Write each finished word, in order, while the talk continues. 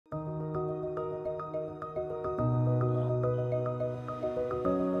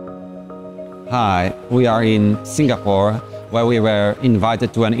Hi, we are in Singapore, where we were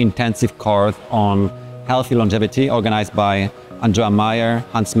invited to an intensive course on healthy longevity organized by Andrea Meij,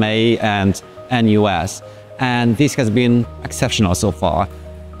 Hans Meij and NUS. And this has been exceptional so far.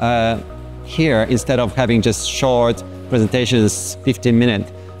 Here, instead of having just short presentations, 15 minutes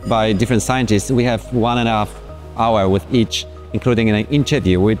by different scientists, we have 1.5 hours with each, including an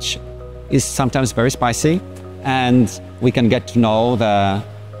interview, which is sometimes very spicy. And we can get to know the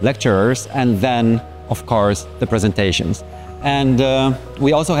lecturers and then, of course, the presentations. And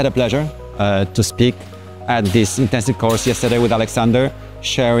we also had a pleasure to speak at this intensive course yesterday with Alexander,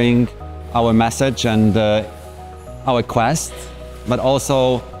 sharing our message and our quest, but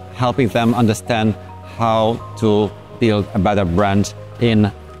also helping them understand how to build a better brand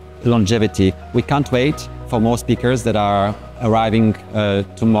in longevity. We can't wait for more speakers that are arriving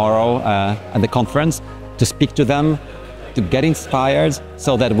tomorrow at the conference to speak to them, to get inspired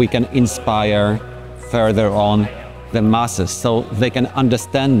so that we can inspire further on the masses, so they can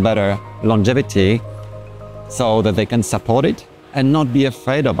understand better longevity, so that they can support it and not be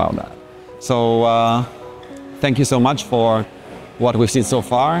afraid about that. So thank you so much for what we've seen so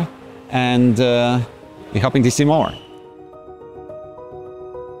far, and we're hoping to see more.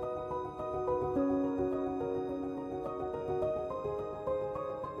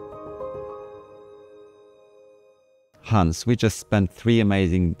 Hans, we just spent 3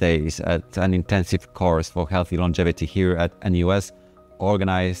 amazing days at an intensive course for healthy longevity here at NUS,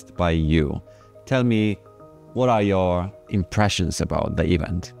 organized by you. Tell me, what are your impressions about the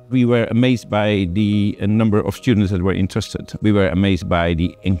event? We were amazed by the number of students that were interested. We were amazed by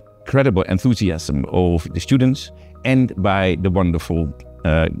the incredible enthusiasm of the students and by the wonderful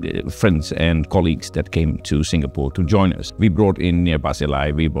friends and colleagues that came to Singapore to join us. We brought in Neer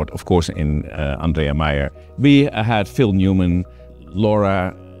Basilai, we brought, of course, in Andrea Meij. We had Phil Newman,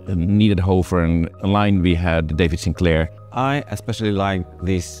 Laura Niederhofer, and online we had David Sinclair. I especially like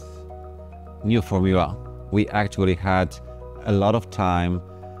this new formula. We actually had a lot of time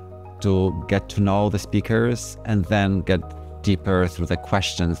to get to know the speakers and then get deeper through the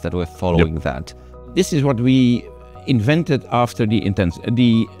questions that were following that. This is what we invented after the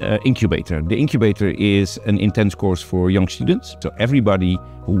incubator. The incubator is an intense course for young students. So everybody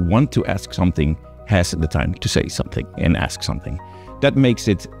who wants to ask something has the time to say something and ask something. That makes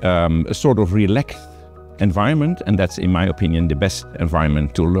it a sort of relaxed environment, and that's, in my opinion, the best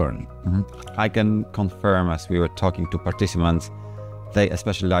environment to learn. Mm-hmm. I can confirm, as we were talking to participants, they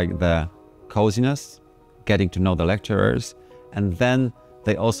especially like the coziness, getting to know the lecturers, and then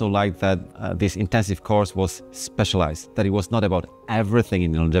they also like that this intensive course was specialized, that it was not about everything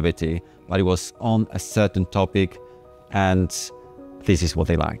in longevity, but it was on a certain topic, and this is what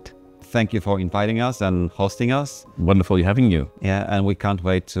they liked. Thank you for inviting us and hosting us. Wonderful having you. Yeah, and we can't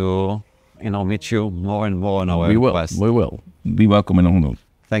wait to meet you more and more on our quest. We will. Be welcome in Honolulu.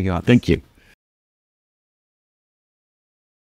 Thank you, Hans. Thank you.